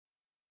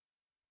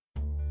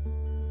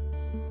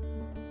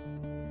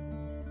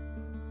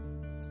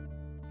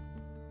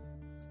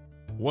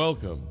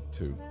Welcome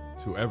to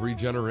Every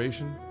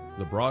Generation,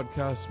 the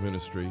broadcast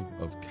ministry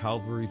of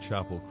Calvary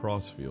Chapel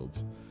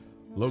Crossfields,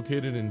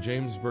 located in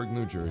Jamesburg,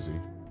 New Jersey,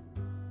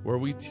 where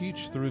we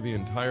teach through the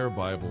entire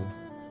Bible,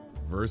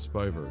 verse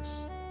by verse,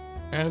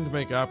 and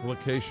make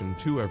application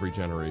to every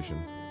generation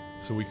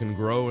so we can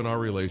grow in our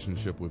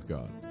relationship with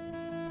God.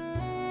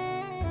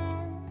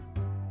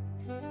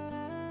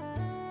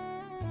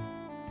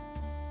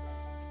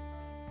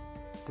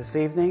 This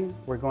evening,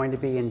 we're going to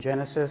be in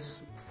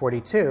Genesis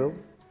 42.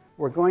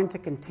 We're going to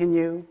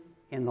continue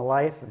in the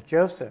life of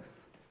Joseph,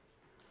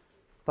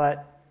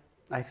 but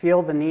I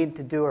feel the need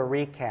to do a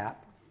recap,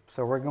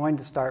 so we're going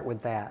to start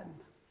with that.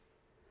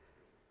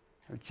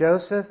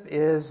 Joseph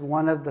is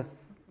one of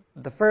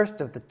the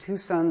first of the two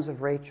sons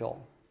of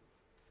Rachel,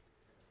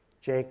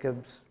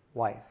 Jacob's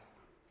wife.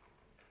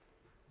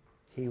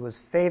 He was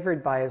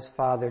favored by his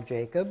father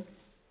Jacob.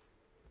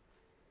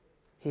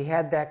 He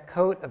had that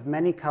coat of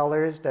many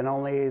colors that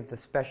only the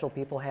special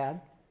people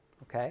had,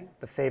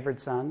 the favored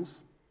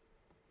sons.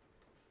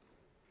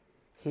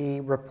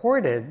 He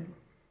reported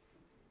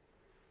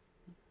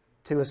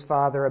to his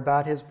father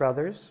about his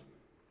brothers.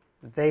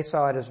 They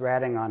saw it as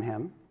ratting on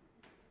him.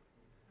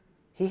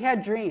 He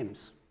had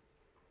dreams.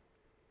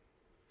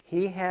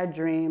 He had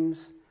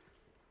dreams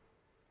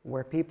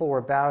where people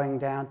were bowing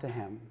down to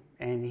him,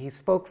 and he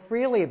spoke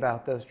freely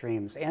about those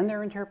dreams and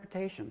their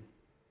interpretation.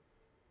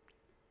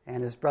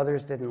 And his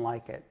brothers didn't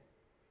like it,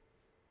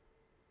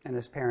 and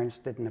his parents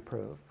didn't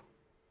approve.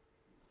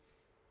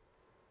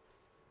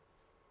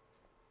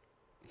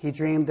 He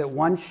dreamed that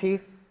one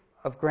sheaf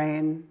of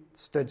grain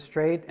stood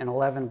straight and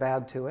 11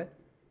 bowed to it.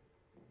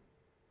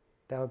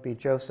 That would be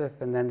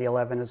Joseph, and then the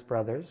 11 his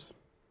brothers.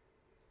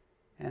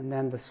 And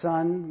then the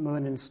sun,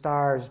 moon, and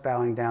stars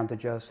bowing down to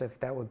Joseph.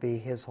 That would be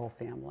his whole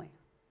family.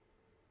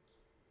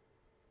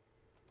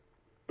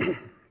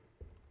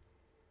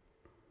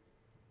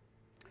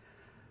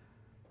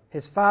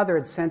 His father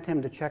had sent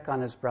him to check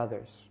on his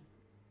brothers.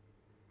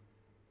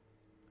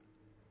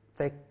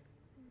 They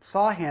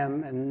saw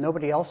him and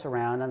nobody else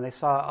around, and they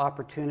saw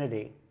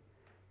opportunity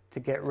to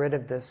get rid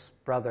of this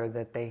brother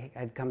that they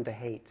had come to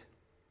hate.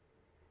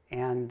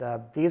 And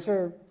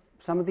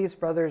some of these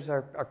brothers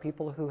are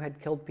people who had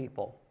killed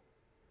people,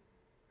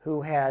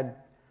 who had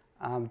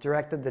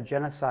directed the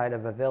genocide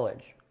of a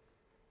village.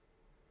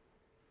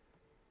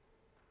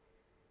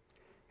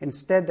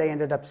 Instead, they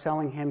ended up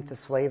selling him to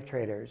slave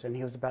traders, and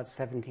he was about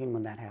 17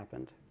 when that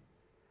happened.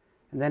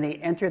 And then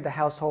he entered the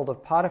household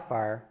of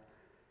Potiphar,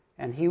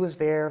 and he was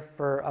there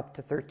for up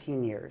to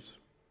 13 years.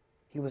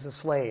 He was a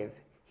slave.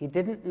 He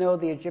didn't know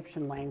the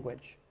Egyptian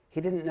language.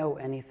 He didn't know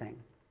anything.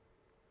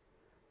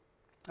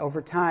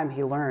 Over time,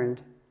 he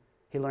learned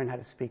how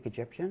to speak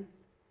Egyptian.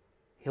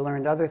 He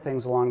learned other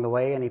things along the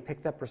way, and he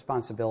picked up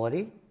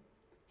responsibility.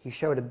 He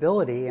showed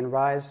ability and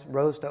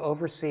rose to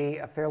oversee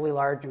a fairly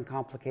large and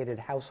complicated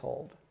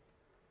household.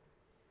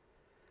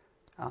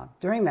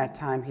 During that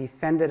time, he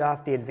fended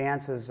off the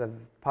advances of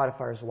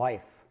Potiphar's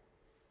wife.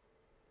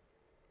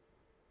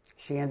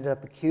 She ended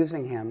up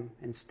accusing him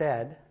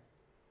instead,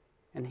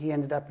 and he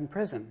ended up in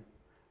prison,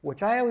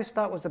 which I always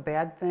thought was a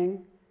bad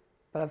thing,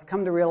 but I've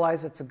come to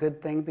realize it's a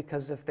good thing,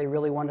 because if they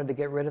really wanted to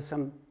get rid of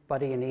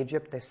somebody in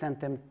Egypt, they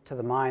sent them to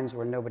the mines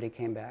where nobody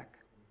came back.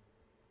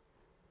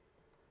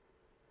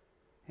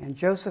 And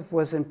Joseph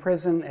was in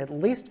prison at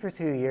least for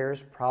 2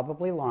 years,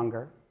 probably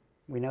longer.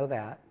 We know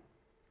that.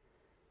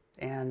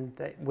 And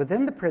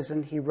within the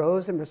prison, he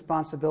rose in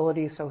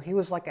responsibility, so he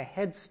was like a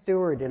head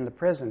steward in the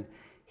prison.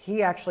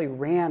 He actually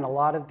ran a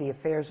lot of the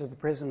affairs of the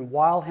prison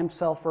while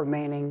himself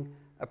remaining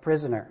a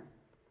prisoner.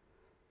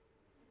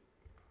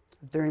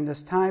 During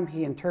this time,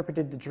 he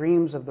interpreted the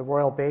dreams of the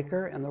royal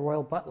baker and the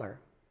royal butler.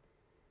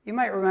 You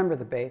might remember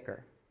the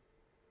baker.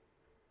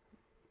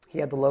 He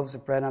had the loaves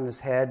of bread on his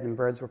head, and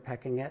birds were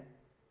pecking it.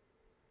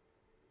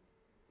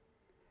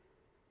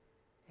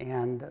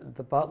 And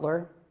the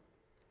butler,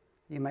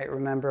 you might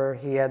remember,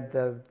 he had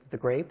the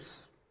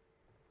grapes.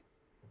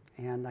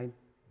 And I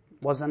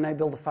wasn't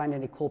able to find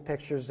any cool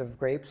pictures of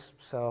grapes,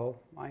 so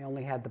I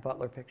only had the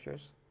butler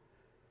pictures.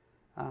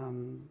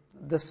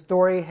 This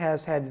story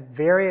has had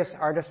various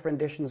artist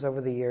renditions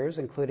over the years,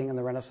 including in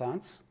the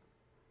Renaissance.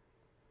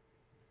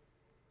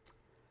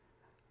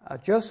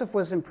 Joseph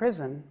was in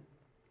prison,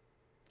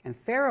 and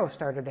Pharaoh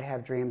started to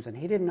have dreams, and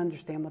he didn't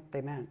understand what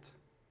they meant.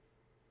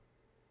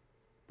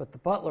 But the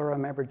butler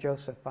remembered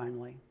Joseph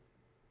finally.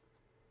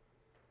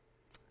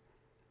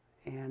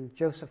 And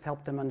Joseph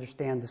helped him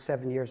understand the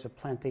 7 years of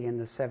plenty and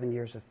the 7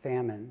 years of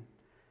famine,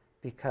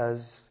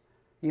 because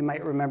you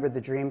might remember the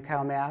dream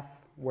cow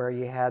math, where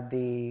you had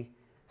the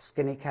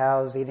skinny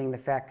cows eating the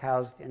fat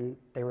cows and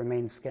they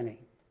remained skinny,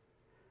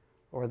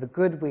 or the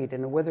good wheat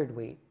and the withered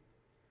wheat.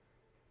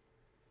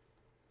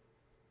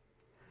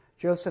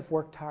 Joseph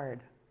worked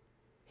hard.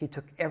 He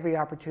took every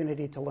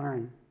opportunity to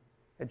learn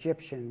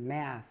Egyptian,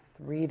 math,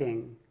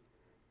 reading,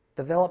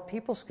 developed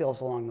people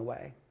skills along the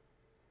way,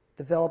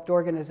 developed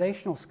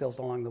organizational skills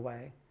along the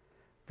way,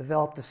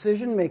 developed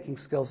decision-making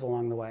skills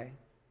along the way.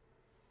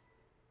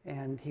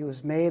 And he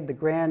was made the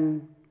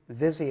Grand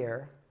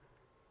Vizier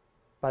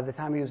by the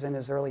time he was in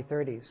his early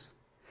 30s.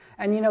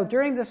 And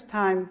during this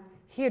time,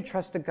 he had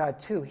trusted God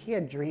too. He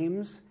had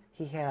dreams.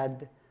 He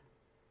had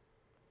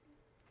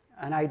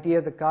an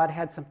idea that God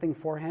had something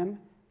for him.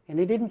 And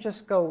he didn't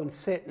just go and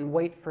sit and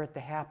wait for it to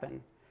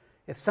happen.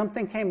 If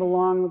something came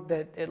along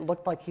that it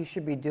looked like he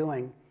should be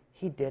doing,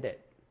 he did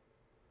it.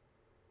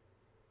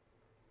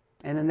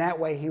 And in that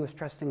way, he was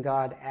trusting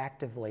God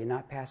actively,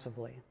 not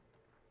passively.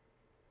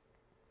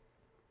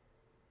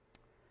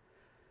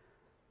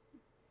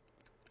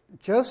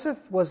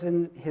 Joseph was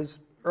in his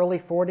early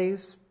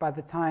 40s by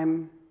the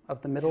time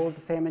of the middle of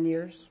the famine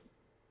years.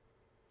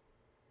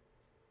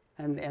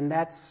 And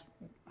that's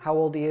how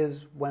old he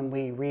is when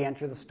we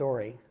re-enter the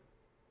story.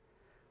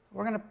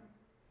 We're going to,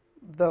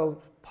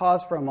 though,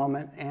 pause for a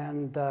moment,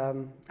 and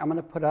I'm going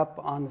to put up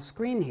on the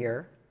screen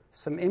here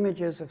some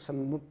images of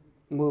some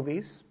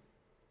movies.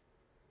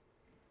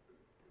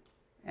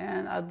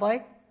 And I'd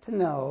like to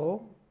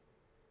know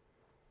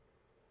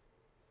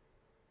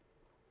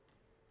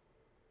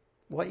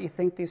what you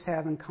think these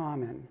have in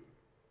common.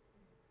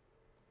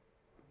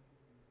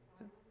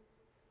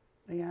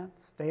 Yeah,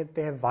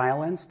 they have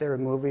violence. There are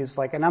movies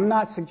like, and I'm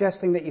not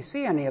suggesting that you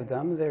see any of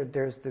them.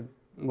 There's the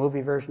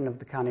movie version of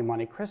The Count of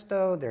Monte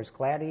Cristo. There's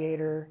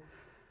Gladiator.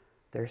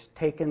 There's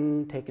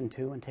Taken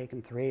 2 and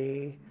Taken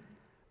 3.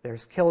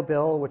 There's Kill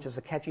Bill, which is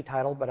a catchy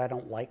title, but I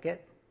don't like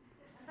it.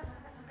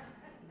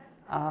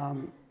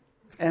 And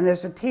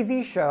there's a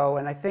TV show,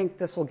 and I think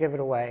this will give it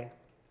away.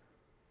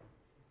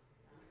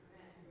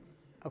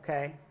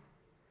 Okay.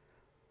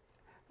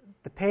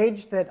 The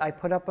page that I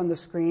put up on the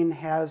screen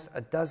has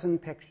a dozen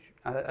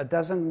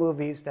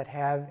movies that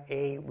have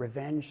a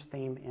revenge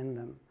theme in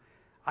them.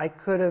 I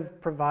could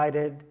have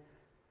provided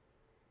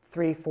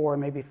 3, 4,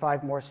 maybe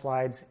 5 more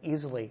slides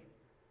easily,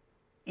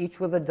 each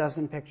with a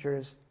dozen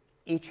pictures,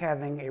 each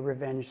having a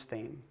revenge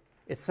theme.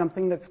 It's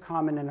something that's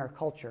common in our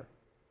culture.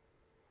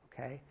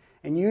 Okay?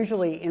 And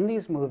usually in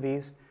these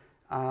movies,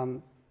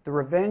 the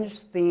revenge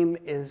theme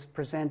is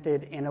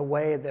presented in a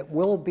way that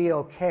will be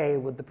okay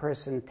with the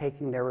person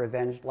taking their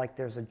revenge, like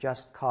there's a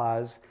just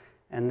cause,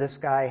 and this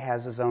guy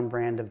has his own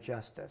brand of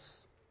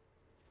justice.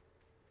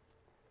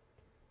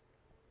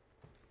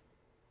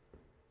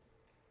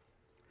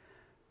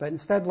 But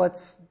instead,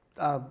 let's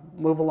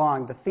move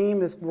along. The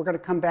theme is, we're going to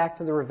come back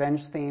to the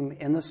revenge theme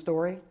in the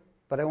story,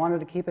 but I wanted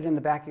to keep it in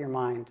the back of your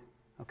mind,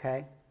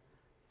 okay?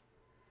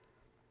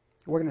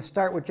 We're going to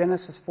start with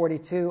Genesis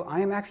 42. I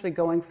am actually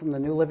going from the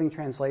New Living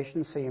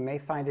Translation, so you may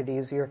find it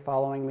easier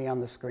following me on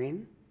the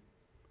screen.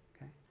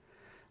 Okay.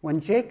 When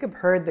Jacob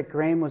heard that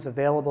grain was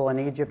available in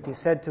Egypt, he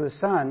said to his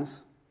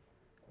sons,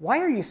 "Why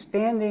are you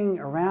standing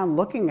around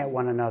looking at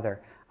one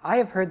another? I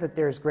have heard that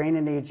there is grain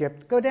in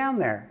Egypt. Go down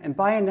there and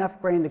buy enough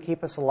grain to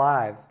keep us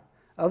alive.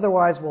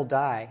 Otherwise, we'll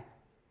die."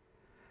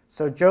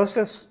 So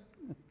Joseph's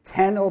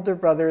 10 older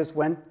brothers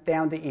went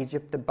down to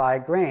Egypt to buy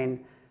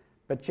grain,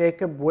 but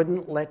Jacob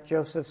wouldn't let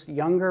Joseph's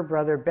younger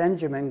brother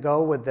Benjamin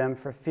go with them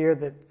for fear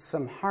that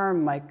some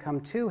harm might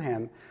come to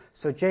him.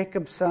 So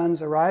Jacob's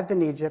sons arrived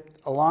in Egypt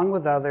along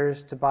with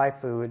others to buy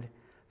food,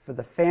 for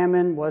the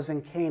famine was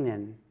in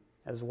Canaan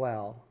as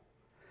well.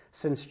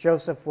 Since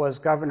Joseph was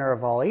governor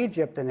of all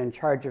Egypt and in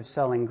charge of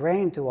selling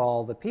grain to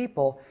all the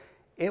people,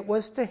 it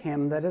was to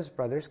him that his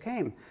brothers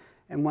came.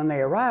 And when they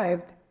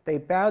arrived, they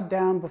bowed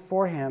down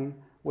before him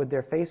with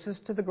their faces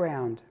to the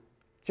ground.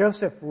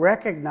 Joseph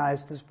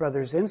recognized his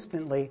brothers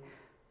instantly,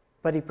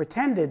 but he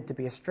pretended to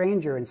be a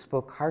stranger and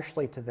spoke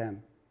harshly to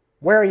them.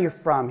 "Where are you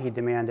from?" he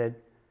demanded.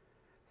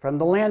 "From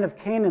the land of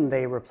Canaan,"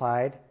 they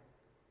replied.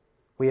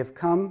 "We have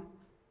come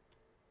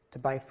to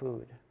buy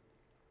food."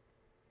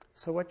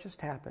 So what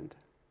just happened?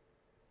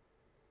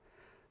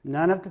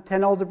 None of the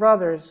 10 older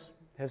brothers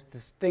has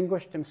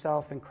distinguished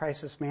himself in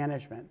crisis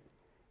management.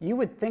 You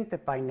would think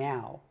that by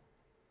now,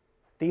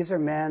 these are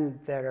men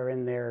that are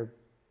in their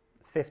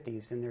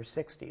 50s, in their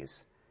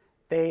 60s.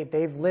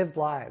 They've lived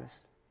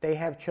lives. They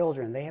have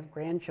children. They have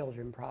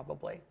grandchildren,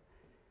 probably.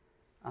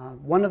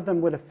 One of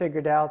them would have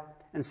figured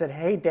out and said,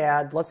 "Hey,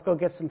 Dad, let's go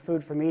get some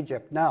food from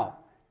Egypt." No,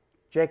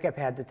 Jacob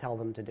had to tell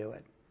them to do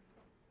it.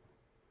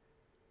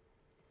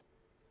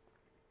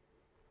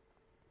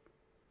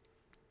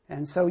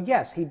 And so,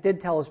 yes, he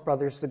did tell his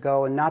brothers to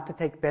go and not to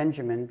take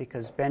Benjamin,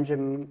 because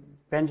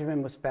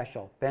Benjamin was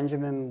special.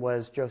 Benjamin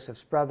was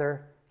Joseph's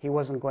brother. He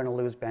wasn't going to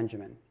lose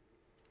Benjamin.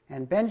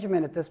 And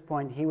Benjamin, at this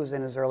point, he was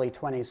in his early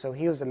 20s, so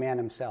he was a man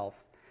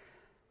himself.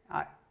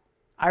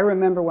 I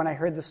remember when I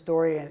heard the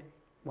story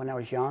when I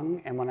was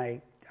young, and when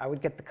I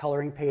would get the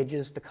coloring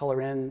pages to color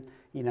in,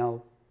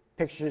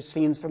 pictures,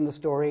 scenes from the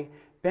story.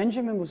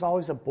 Benjamin was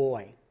always a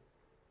boy.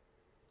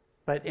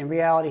 But in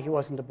reality, he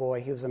wasn't a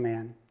boy, he was a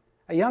man.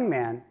 A young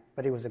man,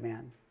 but he was a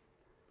man.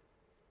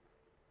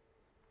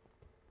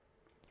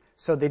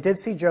 So they did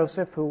see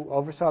Joseph, who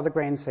oversaw the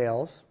grain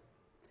sales.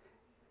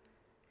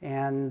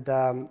 And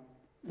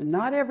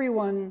not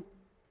everyone,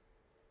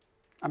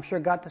 I'm sure,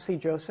 got to see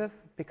Joseph,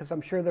 because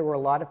I'm sure there were a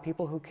lot of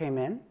people who came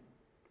in.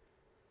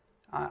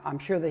 I'm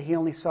sure that he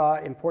only saw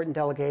important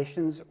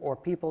delegations or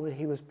people that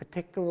he was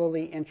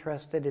particularly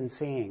interested in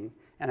seeing.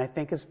 And I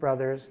think his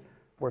brothers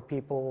were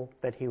people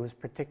that he was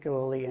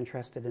particularly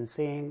interested in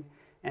seeing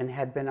and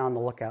had been on the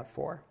lookout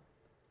for.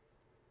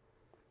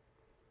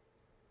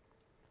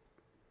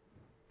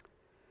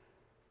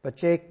 But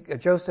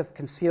Joseph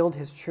concealed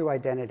his true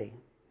identity.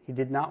 He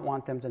did not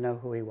want them to know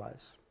who he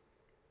was.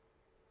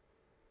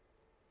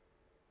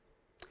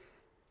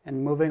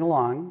 And moving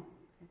along,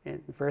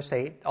 in verse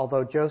 8,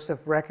 although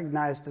Joseph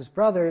recognized his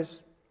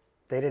brothers,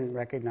 they didn't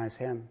recognize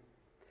him.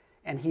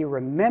 And he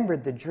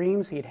remembered the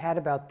dreams he had had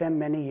about them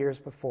many years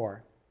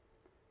before.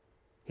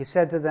 He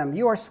said to them,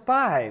 "You are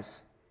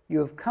spies. You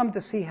have come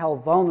to see how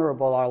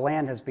vulnerable our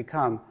land has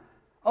become."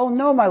 "Oh,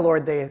 no, my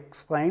lord," they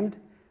exclaimed.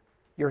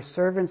 "Your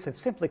servants have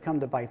simply come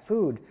to buy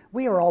food.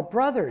 We are all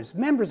brothers,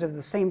 members of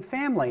the same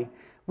family.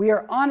 We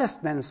are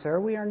honest men, sir.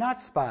 We are not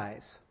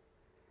spies."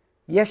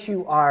 "Yes,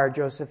 you are,"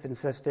 Joseph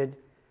insisted.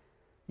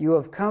 "You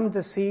have come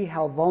to see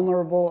how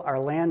vulnerable our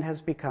land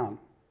has become."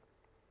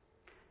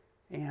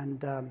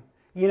 And,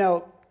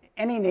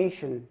 any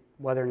nation,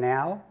 whether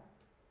now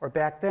or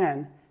back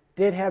then,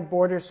 did have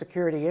border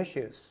security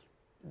issues.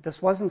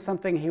 This wasn't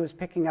something he was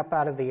picking up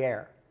out of the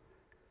air.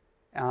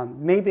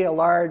 Maybe a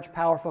large,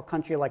 powerful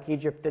country like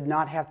Egypt did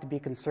not have to be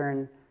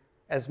concerned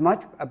as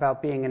much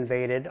about being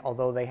invaded,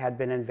 although they had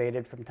been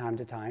invaded from time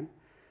to time.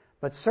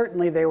 But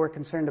certainly they were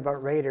concerned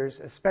about raiders,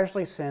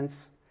 especially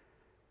since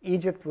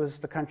Egypt was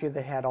the country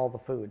that had all the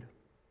food.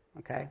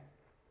 Okay?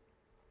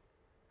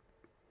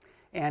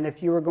 And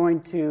if you were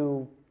going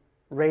to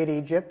raid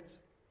Egypt,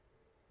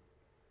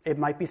 it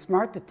might be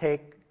smart to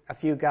take a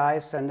few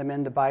guys, send them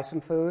in to buy some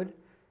food,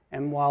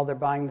 and while they're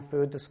buying the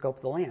food, to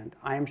scope the land.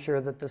 I am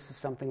sure that this is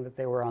something that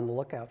they were on the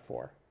lookout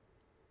for.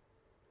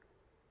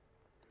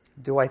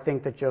 Do I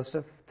think that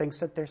Joseph thinks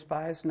that they're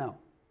spies? No.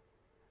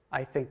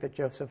 I think that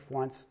Joseph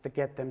wants to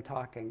get them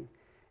talking,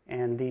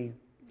 and the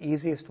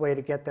easiest way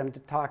to get them to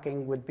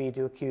talking would be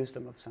to accuse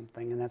them of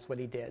something, and that's what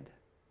he did.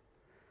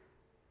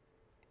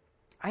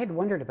 I had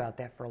wondered about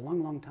that for a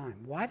long, long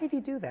time. Why did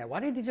he do that? Why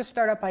did he just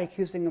start out by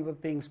accusing them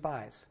of being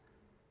spies?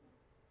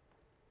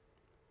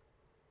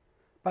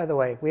 By the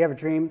way, we have a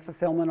dream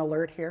fulfillment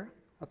alert here,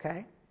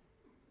 okay?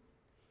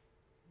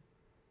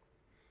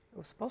 It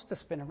was supposed to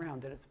spin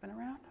around. Did it spin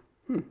around?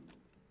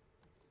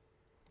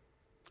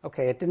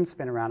 Okay, it didn't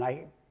spin around.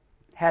 I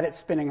had it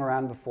spinning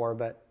around before,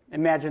 but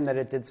imagine that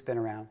it did spin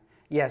around.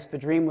 Yes, the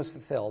dream was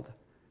fulfilled,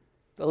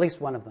 at least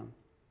one of them.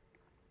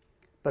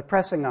 But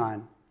pressing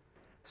on,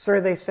 "Sir,"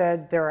 they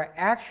said, "there are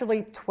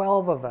actually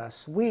 12 of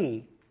us.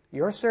 We,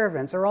 your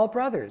servants, are all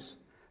brothers,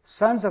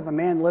 sons of a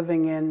man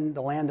living in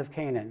the land of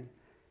Canaan.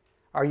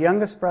 Our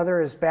youngest brother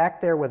is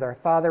back there with our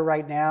father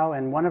right now,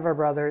 and one of our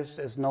brothers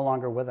is no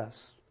longer with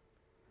us."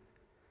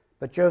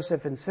 But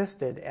Joseph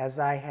insisted, "As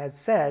I had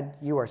said,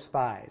 you are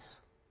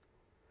spies.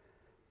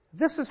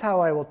 This is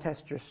how I will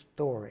test your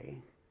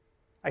story.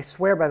 I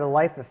swear by the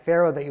life of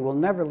Pharaoh that you will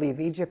never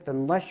leave Egypt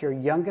unless your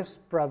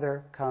youngest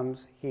brother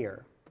comes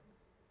here.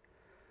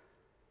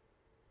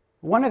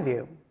 One of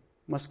you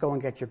must go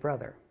and get your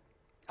brother.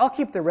 I'll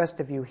keep the rest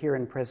of you here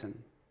in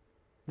prison.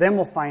 Then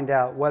we'll find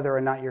out whether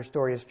or not your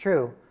story is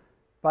true.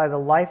 By the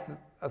life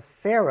of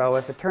Pharaoh,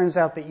 if it turns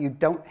out that you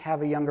don't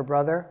have a younger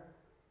brother,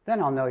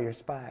 then I'll know you're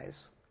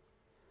spies."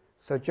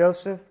 So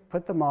Joseph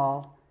put them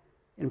all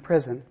in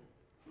prison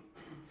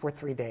for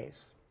 3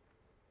 days.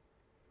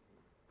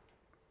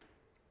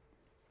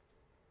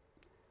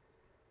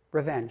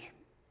 Revenge.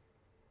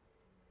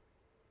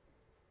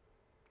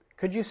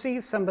 Could you see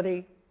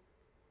somebody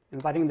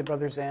inviting the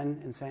brothers in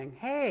and saying,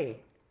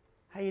 "Hey,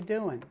 how you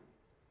doing?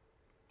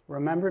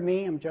 Remember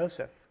me? I'm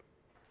Joseph.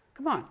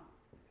 Come on,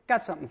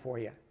 got something for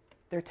you."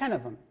 There are 10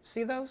 of them.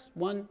 See those?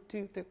 1,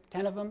 2, 3,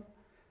 10 of them.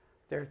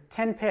 There are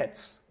 10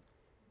 pits.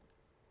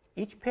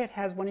 Each pit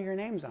has one of your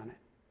names on it.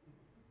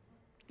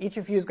 Each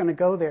of you is going to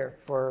go there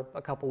for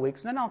a couple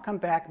weeks, and then I'll come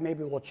back, and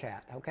maybe we'll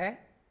chat, okay?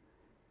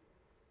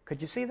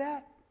 Could you see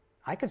that?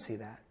 I could see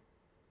that.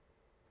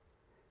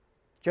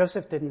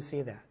 Joseph didn't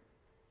see that.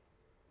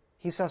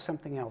 He saw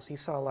something else. He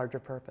saw a larger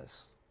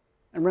purpose.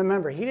 And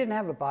remember, he didn't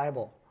have a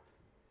Bible.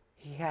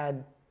 He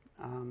had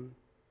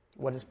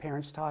what his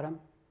parents taught him.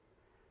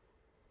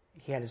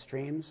 He had his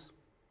dreams.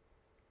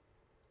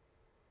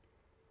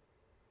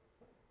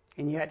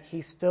 And yet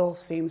he still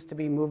seems to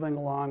be moving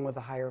along with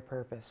a higher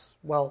purpose.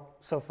 Well,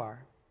 so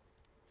far.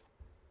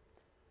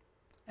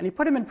 And he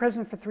put him in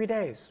prison for 3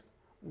 days.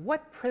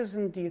 What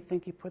prison do you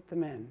think he put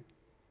them in?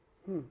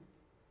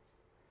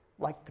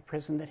 Like the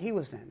prison that he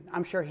was in.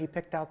 I'm sure he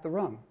picked out the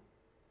room.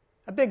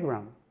 A big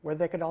room where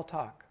they could all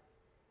talk.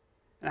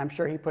 And I'm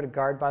sure he put a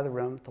guard by the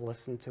room to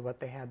listen to what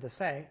they had to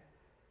say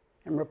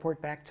and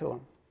report back to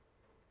him.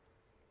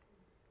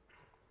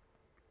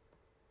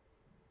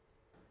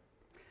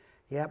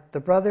 Yep, the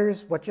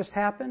brothers, what just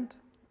happened?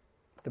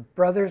 The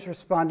brothers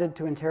responded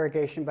to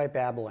interrogation by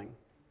babbling.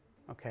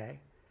 Okay?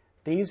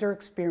 These are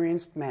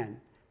experienced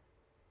men.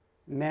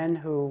 Men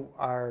who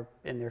are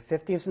in their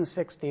 50s and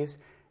 60s,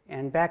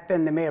 and back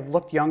then they may have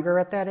looked younger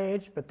at that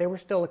age, but they were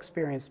still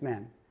experienced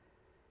men.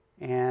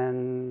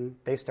 And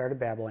they started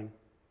babbling.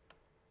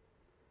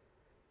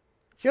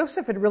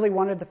 Joseph had really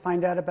wanted to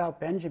find out about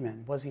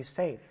Benjamin. Was he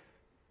safe?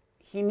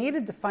 he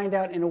needed to find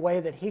out in a way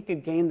that he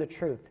could gain the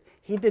truth.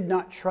 He did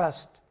not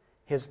trust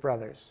his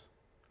brothers.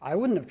 I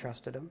wouldn't have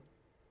trusted him.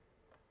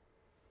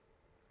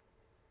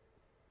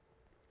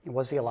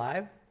 Was he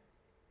alive?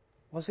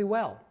 Was he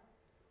well?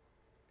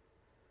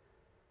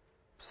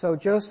 So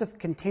Joseph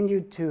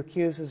continued to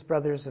accuse his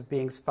brothers of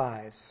being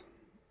spies.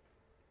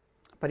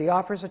 But he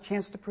offers a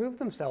chance to prove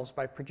themselves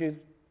by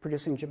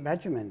producing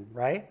Benjamin,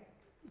 right?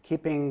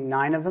 Keeping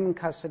 9 of them in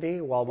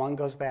custody while 1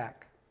 goes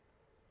back.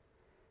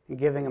 And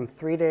giving them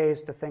 3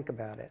 days to think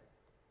about it.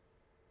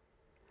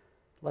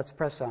 Let's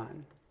press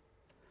on.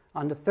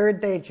 On the 3rd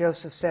day,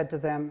 Joseph said to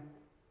them,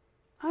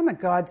 I'm a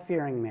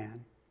God-fearing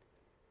man.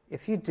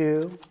 If you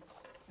do,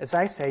 as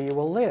I say, you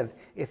will live.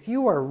 If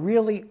you are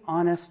really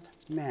honest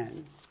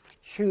men,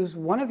 choose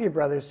one of your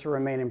brothers to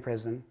remain in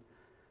prison.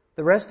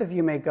 The rest of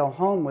you may go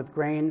home with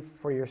grain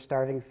for your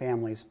starving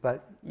families,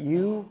 but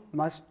you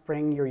must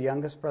bring your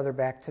youngest brother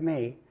back to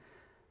me.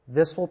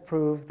 This will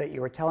prove that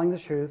you are telling the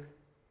truth,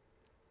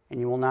 and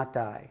you will not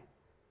die.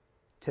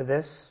 To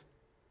this,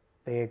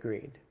 they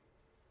agreed.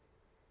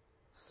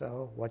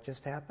 So, what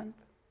just happened?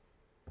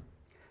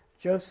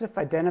 Joseph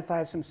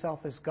identifies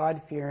himself as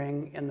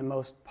God-fearing in the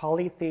most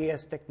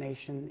polytheistic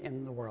nation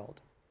in the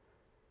world.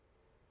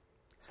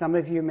 Some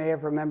of you may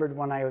have remembered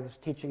when I was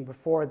teaching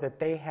before that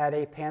they had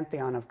a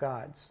pantheon of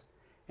gods.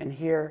 And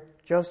here,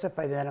 Joseph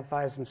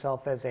identifies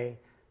himself as a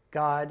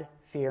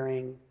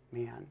God-fearing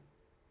man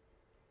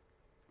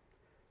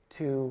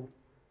to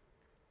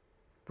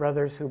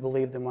brothers who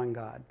believed in one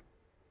God.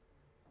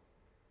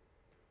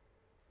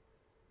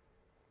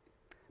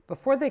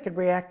 Before they could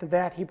react to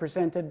that, he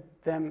presented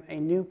them a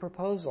new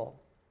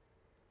proposal.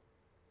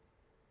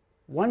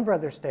 1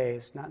 brother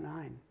stays, not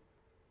 9.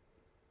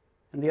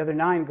 And the other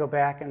 9 go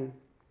back and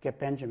get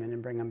Benjamin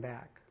and bring him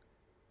back.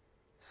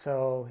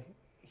 So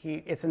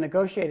it's a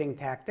negotiating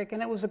tactic,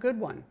 and it was a good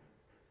one.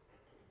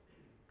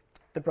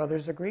 The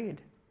brothers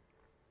agreed.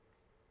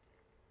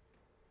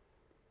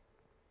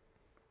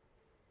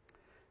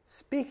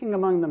 Speaking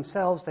among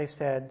themselves, they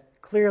said,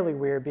 clearly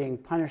we are being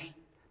punished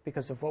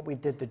because of what we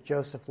did to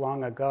Joseph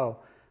long ago.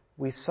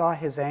 We saw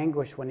his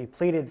anguish when he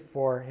pleaded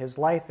for his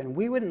life, and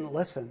we wouldn't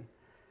listen.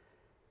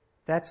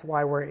 That's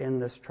why we're in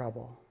this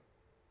trouble.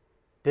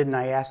 Didn't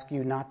I ask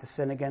you not to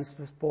sin against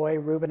this boy?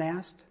 Reuben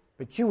asked.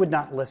 But you would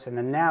not listen,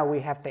 and now we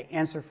have to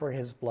answer for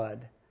his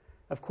blood.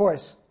 Of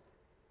course,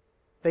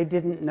 they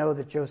didn't know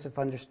that Joseph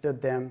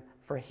understood them,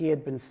 for he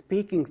had been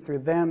speaking through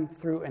them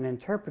through an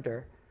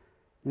interpreter.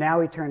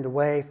 Now he turned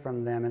away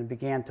from them and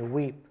began to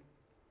weep.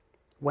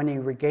 When he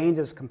regained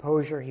his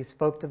composure, he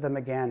spoke to them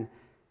again.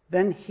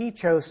 Then he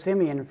chose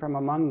Simeon from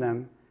among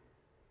them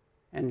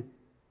and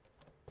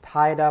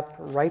tied up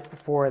right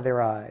before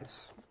their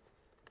eyes.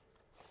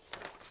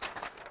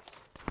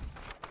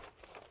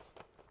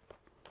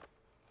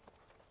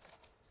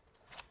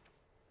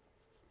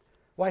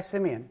 Why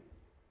Simeon?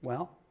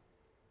 Well,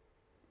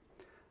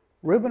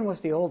 Reuben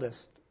was the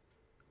oldest,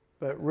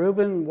 but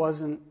Reuben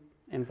wasn't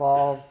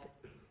involved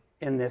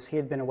in this. He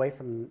had been away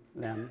from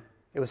them.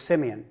 It was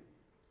Simeon.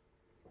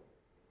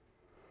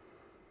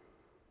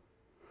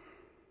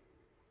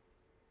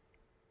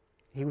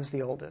 He was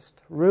the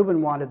oldest.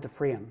 Reuben wanted to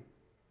free him.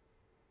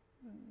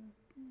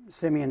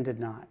 Simeon did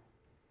not.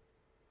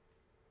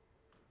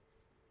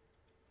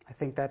 I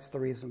think that's the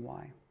reason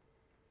why.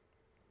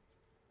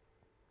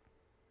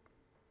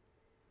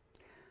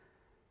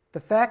 The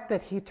fact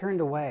that he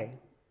turned away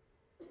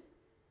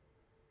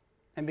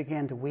and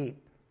began to weep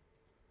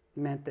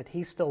meant that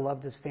he still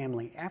loved his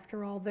family.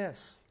 After all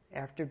this,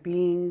 after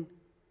being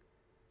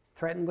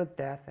threatened with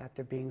death,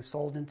 after being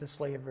sold into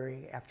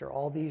slavery, after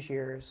all these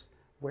years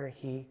where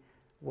he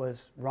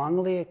was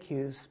wrongly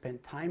accused,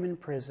 spent time in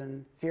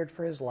prison, feared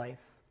for his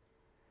life,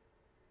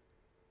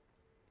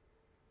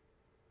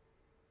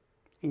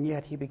 and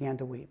yet he began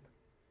to weep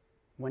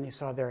when he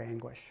saw their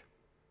anguish.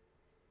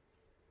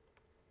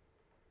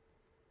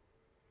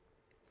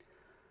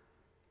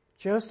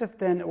 Joseph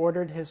then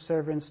ordered his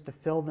servants to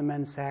fill the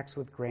men's sacks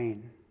with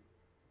grain,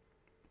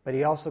 but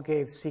he also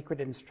gave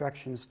secret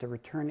instructions to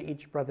return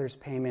each brother's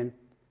payment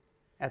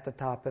at the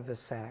top of his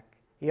sack.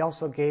 He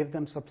also gave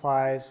them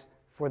supplies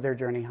for their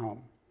journey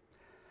home.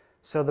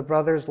 So the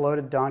brothers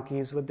loaded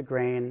donkeys with the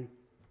grain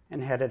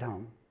and headed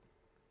home.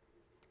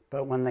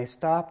 But when they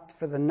stopped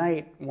for the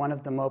night, one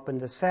of them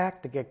opened a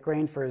sack to get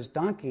grain for his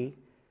donkey,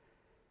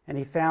 and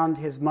he found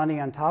his money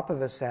on top of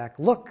his sack.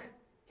 "Look,"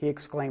 he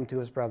exclaimed to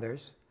his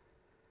brothers,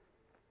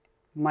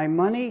 "my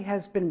money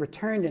has been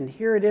returned, and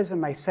here it is in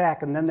my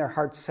sack." And then their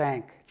hearts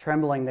sank.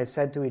 Trembling, they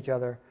said to each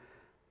other,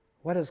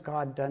 "What has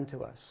God done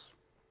to us?"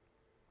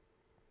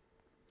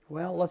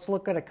 Well, let's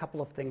look at a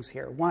couple of things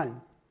here.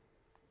 One,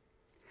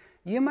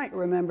 you might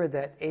remember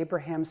that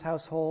Abraham's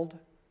household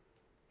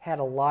had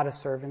a lot of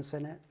servants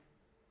in it.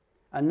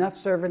 Enough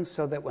servants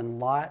so that when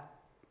Lot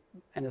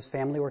and his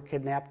family were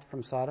kidnapped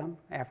from Sodom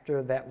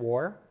after that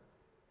war,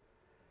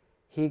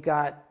 he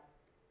got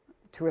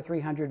 200 or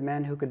 300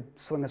 men who could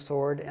swing a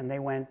sword, and they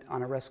went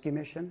on a rescue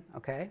mission,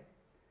 okay?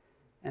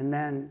 And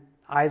then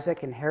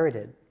Isaac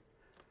inherited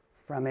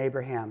from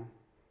Abraham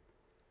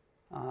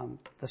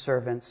the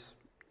servants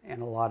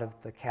and a lot of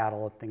the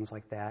cattle and things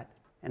like that.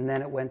 And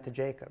then it went to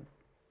Jacob.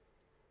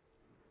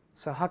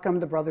 So how come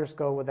the brothers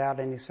go without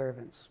any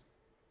servants?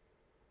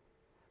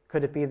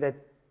 Could it be that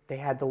they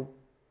had to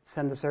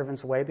send the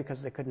servants away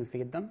because they couldn't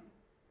feed them?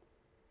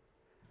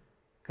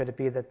 Could it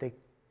be that they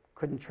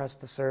couldn't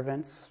trust the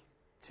servants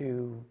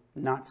to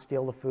not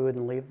steal the food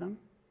and leave them?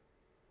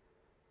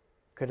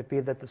 Could it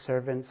be that the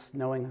servants,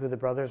 knowing who the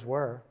brothers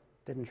were,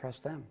 didn't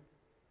trust them?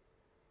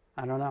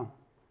 I don't know.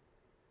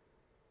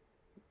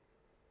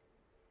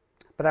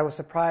 But I was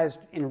surprised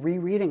in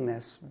rereading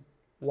this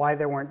why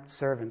there weren't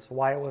servants,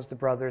 why it was the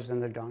brothers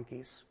and their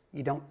donkeys.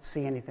 You don't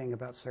see anything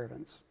about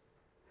servants.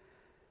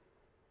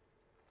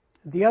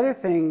 The other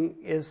thing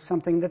is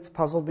something that's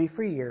puzzled me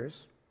for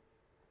years,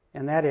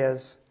 and that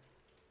is,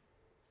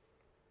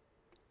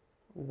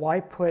 why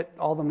put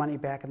all the money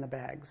back in the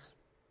bags?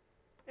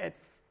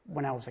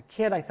 When I was a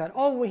kid, I thought,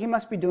 oh, well, he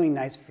must be doing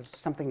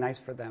something nice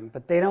for them.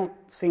 But they don't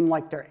seem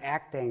like they're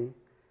acting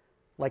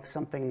like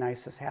something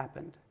nice has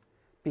happened,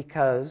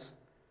 because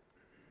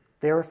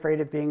they're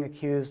afraid of being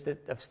accused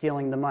of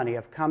stealing the money,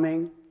 of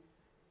coming,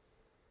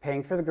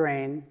 paying for the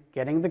grain,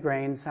 getting the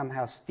grain,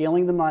 somehow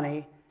stealing the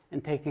money,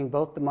 and taking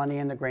both the money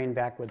and the grain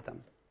back with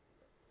them.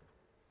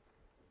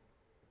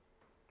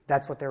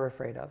 That's what they're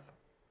afraid of.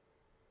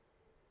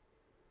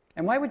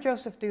 And why would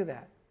Joseph do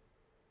that?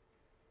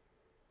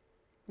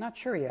 Not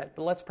sure yet,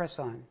 but let's press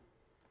on.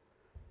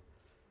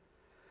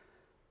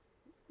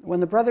 When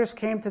the brothers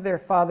came to their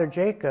father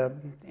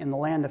Jacob in the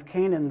land of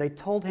Canaan, they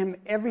told him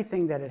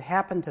everything that had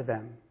happened to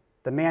them.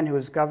 The man who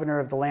was governor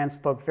of the land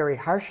spoke very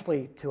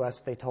harshly to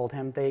us, they told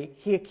him.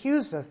 He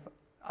accused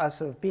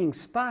us of being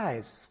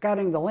spies,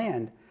 scouting the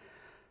land.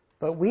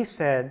 But we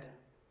said,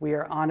 we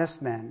are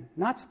honest men,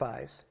 not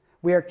spies.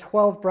 We are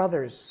 12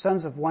 brothers,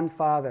 sons of one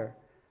father.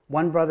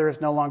 One brother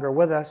is no longer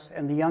with us,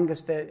 and the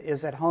youngest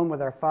is at home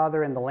with our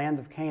father in the land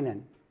of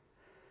Canaan.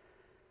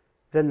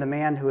 Then the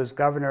man who is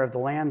governor of the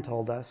land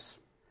told us,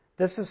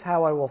 this is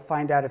how I will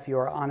find out if you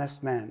are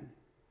honest men.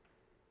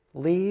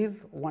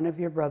 Leave one of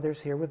your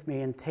brothers here with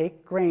me and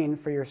take grain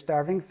for your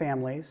starving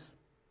families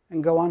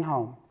and go on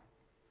home.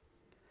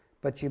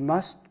 But you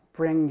must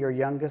bring your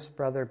youngest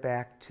brother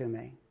back to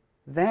me.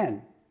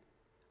 Then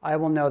I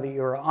will know that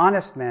you are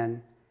honest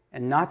men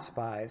and not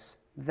spies.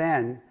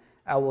 Then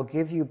I will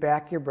give you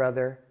back your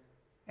brother,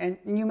 and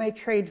you may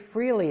trade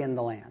freely in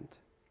the land.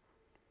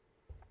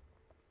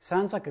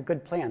 Sounds like a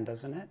good plan,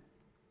 doesn't it?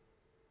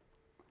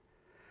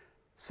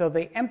 So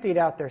they emptied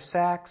out their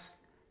sacks.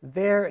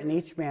 There in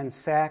each man's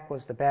sack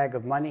was the bag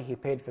of money he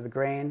paid for the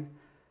grain.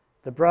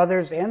 The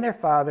brothers and their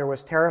father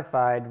was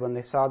terrified when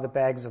they saw the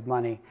bags of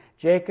money.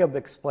 Jacob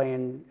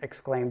exclaimed,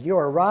 you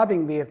are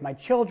robbing me of my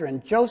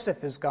children.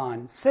 Joseph is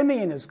gone.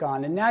 Simeon is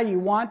gone. And now you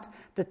want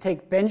to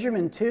take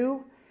Benjamin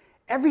too?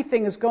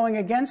 Everything is going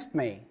against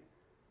me.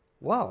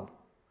 Whoa,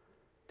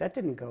 that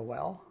didn't go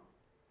well.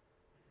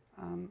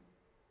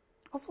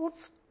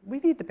 We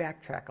need to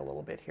backtrack a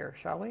little bit here,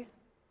 shall we?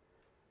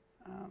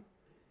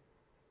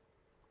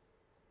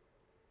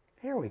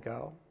 Here we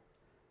go.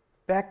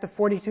 Back to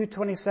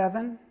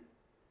 42:27.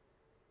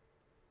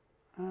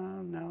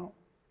 No.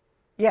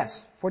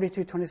 Yes,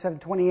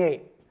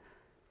 42:27-28.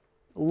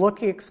 Look,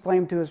 he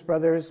exclaimed to his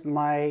brothers,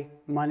 my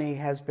money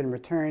has been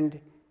returned.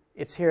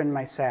 It's here in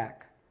my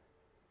sack.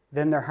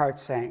 Then their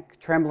hearts sank.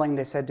 Trembling,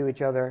 they said to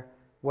each other,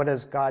 what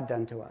has God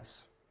done to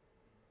us?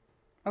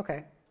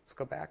 Okay, let's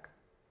go back.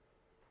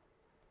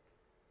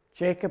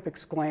 Jacob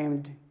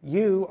exclaimed,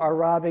 you are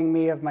robbing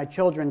me of my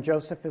children.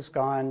 Joseph is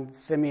gone,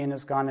 Simeon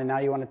is gone, and now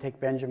you want to take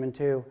Benjamin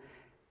too.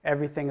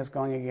 Everything is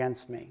going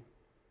against me.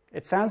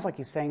 It sounds like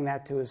he's saying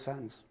that to his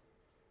sons.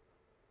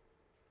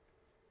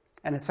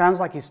 And it sounds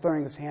like he's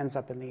throwing his hands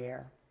up in the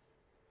air.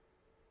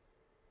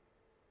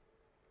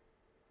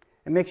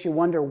 It makes you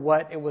wonder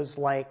what it was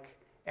like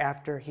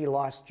after he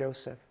lost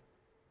Joseph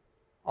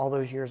all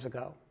those years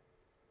ago,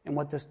 and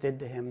what this did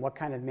to him, what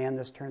kind of man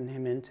this turned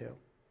him into.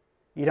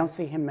 You don't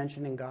see him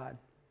mentioning God.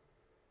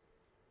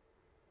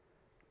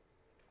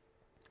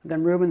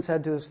 Then Reuben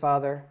said to his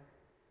father,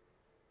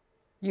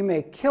 you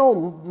may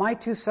kill my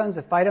two sons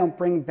if I don't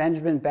bring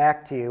Benjamin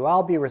back to you.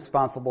 I'll be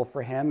responsible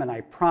for him, and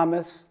I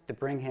promise to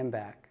bring him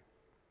back.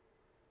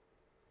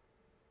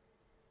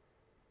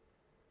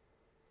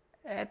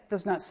 It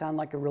does not sound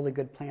like a really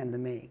good plan to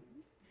me.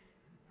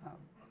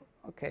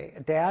 Okay,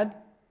 Dad,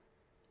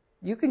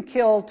 you can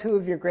kill two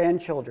of your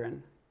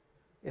grandchildren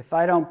if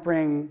I don't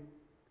bring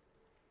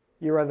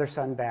your other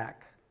son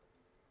back.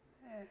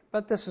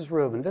 But this is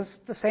Reuben. This is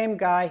the same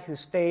guy who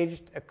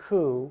staged a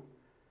coup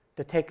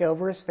to take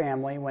over his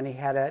family when he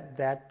had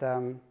that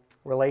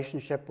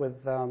relationship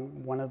with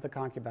one of the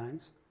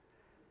concubines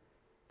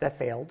that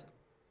failed.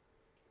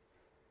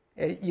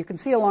 You can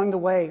see along the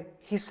way,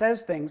 he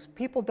says things.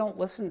 People don't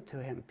listen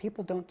to him.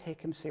 People don't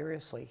take him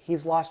seriously.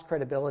 He's lost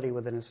credibility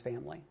within his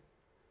family.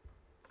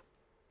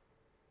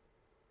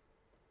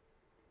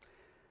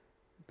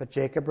 But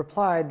Jacob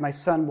replied, my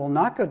son will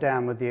not go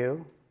down with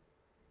you.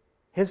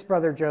 His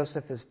brother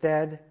Joseph is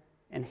dead,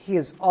 and he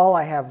is all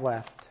I have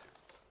left.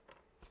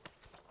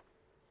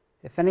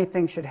 If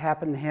anything should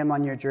happen to him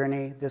on your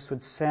journey, this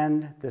would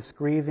send this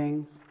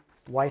grieving,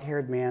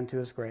 white-haired man to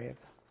his grave.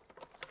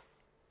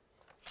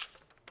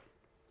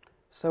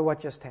 So what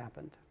just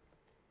happened?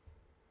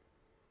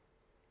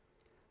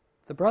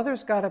 The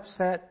brothers got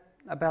upset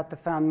about the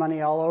found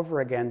money all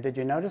over again. Did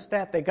you notice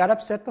that? They got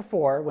upset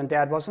before when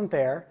Dad wasn't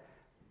there.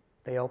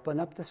 They opened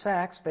up the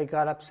sacks. They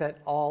got upset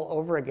all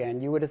over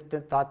again. You would have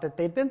thought that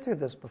they'd been through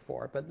this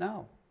before, but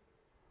no.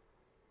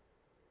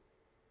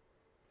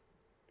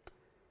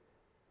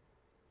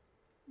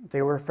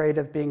 They were afraid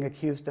of being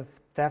accused of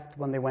theft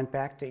when they went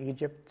back to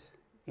Egypt.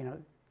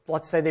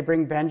 Let's say they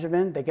bring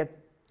Benjamin. They get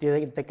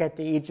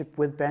to Egypt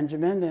with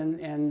Benjamin,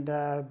 and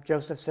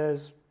Joseph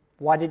says,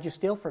 "Why did you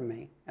steal from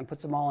me?" and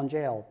puts them all in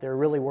jail. They're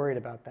really worried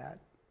about that.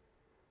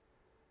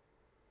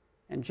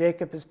 And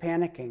Jacob is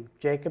panicking.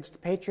 Jacob's the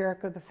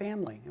patriarch of the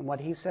family, and what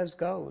he says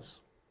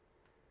goes.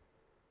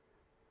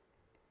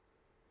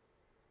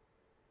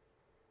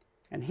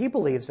 And he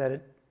believes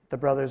that the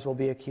brothers will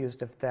be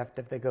accused of theft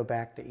if they go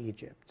back to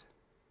Egypt.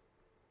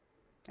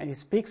 And he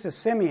speaks of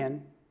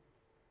Simeon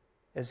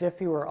as if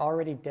he were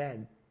already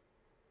dead.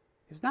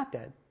 He's not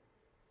dead.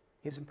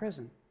 He's in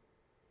prison.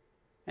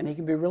 And he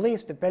can be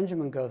released if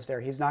Benjamin goes there.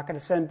 He's not going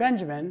to send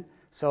Benjamin,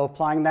 so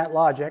applying that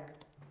logic,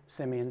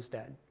 Simeon's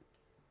dead.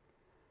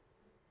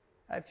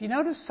 If you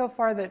notice so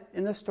far that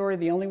in this story,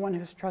 the only one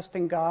who's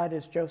trusting God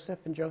is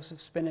Joseph, and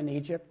Joseph's been in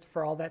Egypt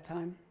for all that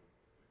time?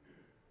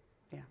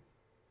 Yeah.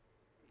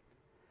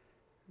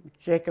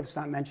 Jacob's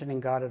not mentioning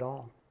God at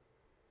all.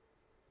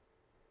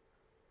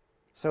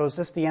 So is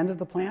this the end of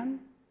the plan?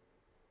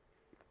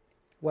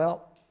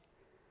 Well,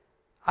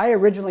 I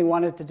originally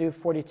wanted to do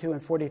 42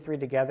 and 43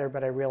 together,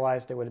 but I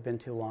realized it would have been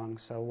too long,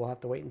 so we'll have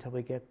to wait until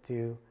we get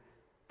to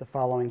the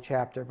following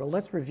chapter. But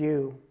let's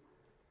review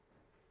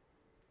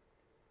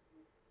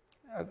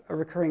a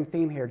recurring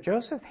theme here.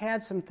 Joseph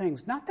had some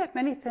things, not that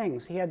many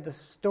things. He had the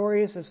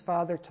stories his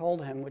father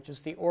told him, which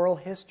is the oral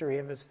history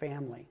of his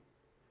family.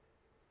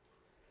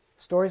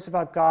 Stories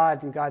about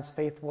God and God's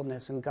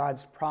faithfulness and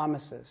God's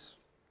promises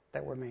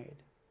that were made.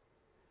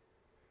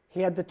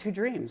 He had the 2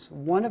 dreams,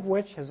 one of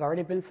which has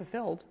already been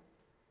fulfilled.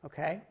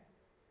 Okay?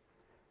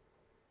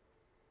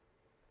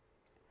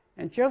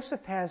 And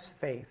Joseph has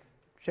faith.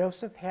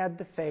 Joseph had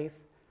the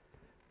faith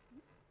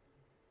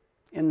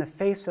in the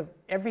face of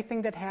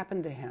everything that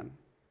happened to him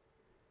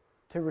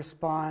to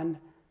respond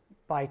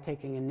by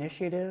taking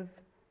initiative,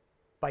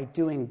 by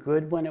doing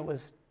good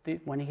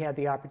when he had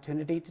the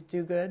opportunity to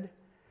do good,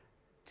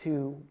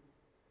 to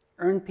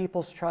earn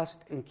people's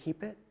trust and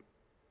keep it.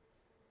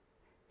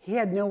 He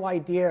had no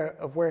idea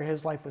of where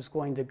his life was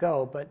going to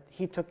go, but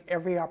he took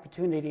every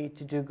opportunity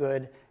to do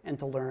good and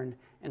to learn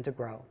and to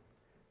grow.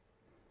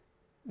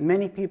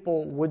 Many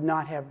people would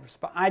not have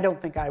I don't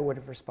think I would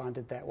have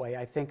responded that way.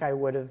 I think I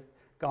would have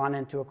gone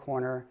into a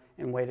corner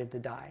and waited to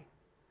die.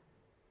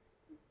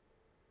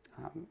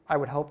 I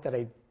would hope that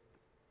I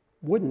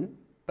wouldn't,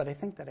 but I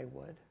think that I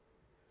would.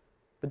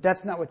 But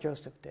that's not what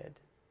Joseph did.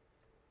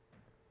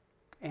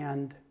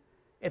 And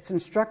it's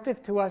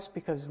instructive to us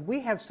because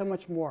we have so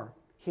much more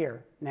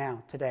here,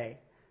 now, today.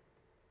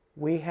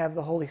 We have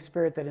the Holy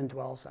Spirit that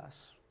indwells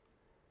us.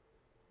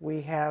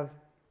 We have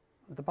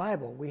the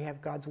Bible. We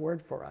have God's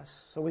Word for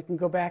us. So we can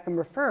go back and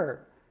refer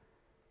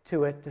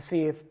to it to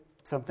see if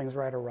something's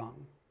right or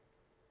wrong.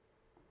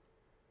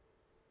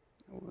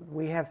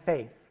 We have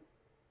faith.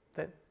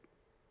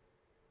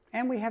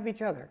 And we have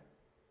each other,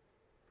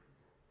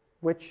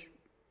 which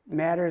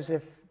matters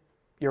if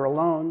you're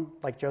alone,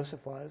 like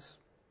Joseph was.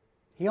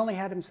 He only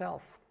had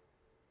himself.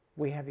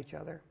 We have each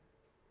other.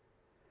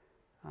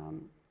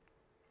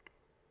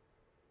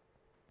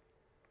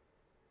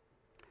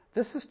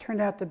 This has turned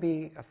out to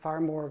be a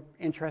far more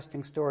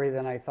interesting story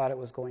than I thought it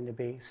was going to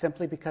be,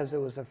 simply because it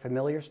was a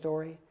familiar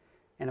story,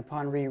 and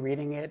upon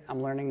rereading it,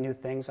 I'm learning new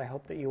things. I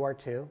hope that you are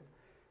too,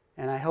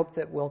 and I hope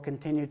that we'll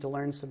continue to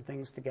learn some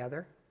things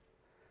together.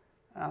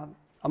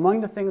 Among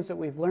the things that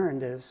we've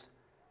learned is,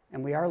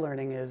 and we are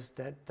learning, is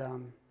that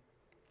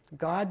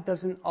God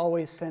doesn't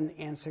always send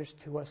answers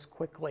to us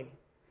quickly.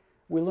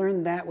 We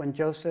learned that when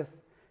Joseph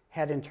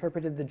had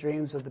interpreted the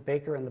dreams of the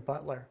baker and the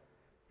butler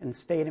and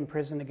stayed in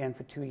prison again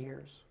for 2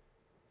 years.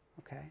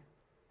 Okay?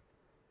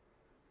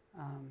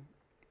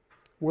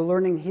 We're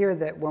learning here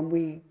that when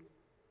we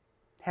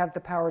have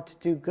the power to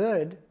do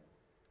good,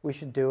 we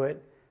should do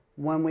it.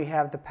 When we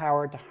have the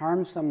power to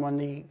harm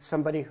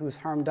somebody who's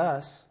harmed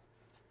us,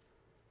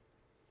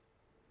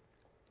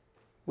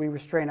 we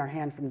restrain our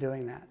hand from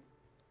doing that.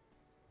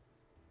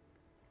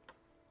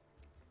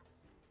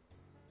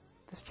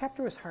 This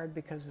chapter is hard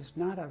because there's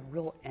not a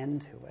real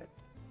end to it.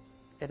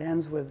 It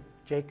ends with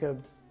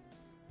Jacob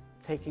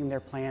taking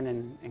their plan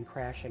and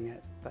crashing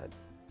it, but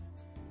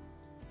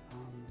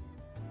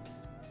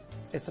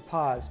it's a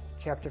pause.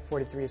 Chapter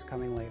 43 is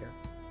coming later.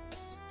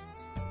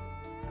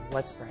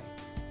 Let's pray.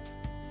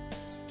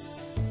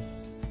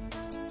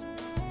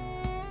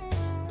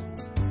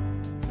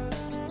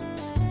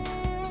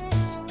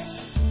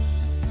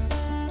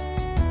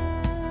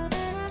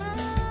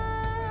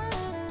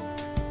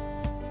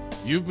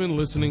 You've been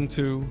listening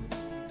to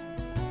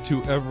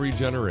to every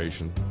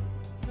generation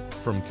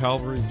from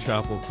Calvary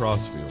Chapel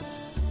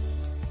Crossfields.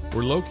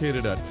 We're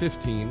located at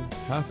 15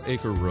 Half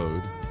Acre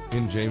Road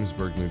in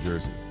Jamesburg, New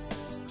Jersey.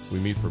 We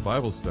meet for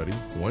Bible study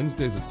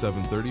Wednesdays at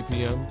 7:30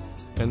 p.m.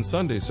 and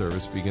Sunday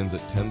service begins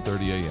at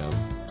 10:30 a.m.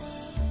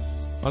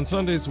 On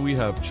Sundays, we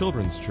have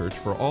children's church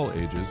for all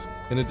ages,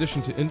 in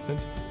addition to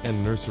infant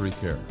and nursery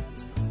care.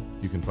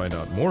 You can find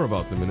out more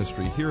about the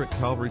ministry here at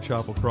Calvary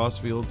Chapel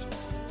Crossfields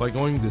by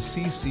going to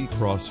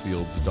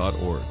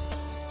cccrossfields.org.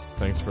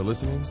 Thanks for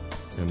listening,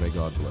 and may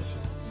God bless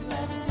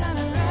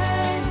you.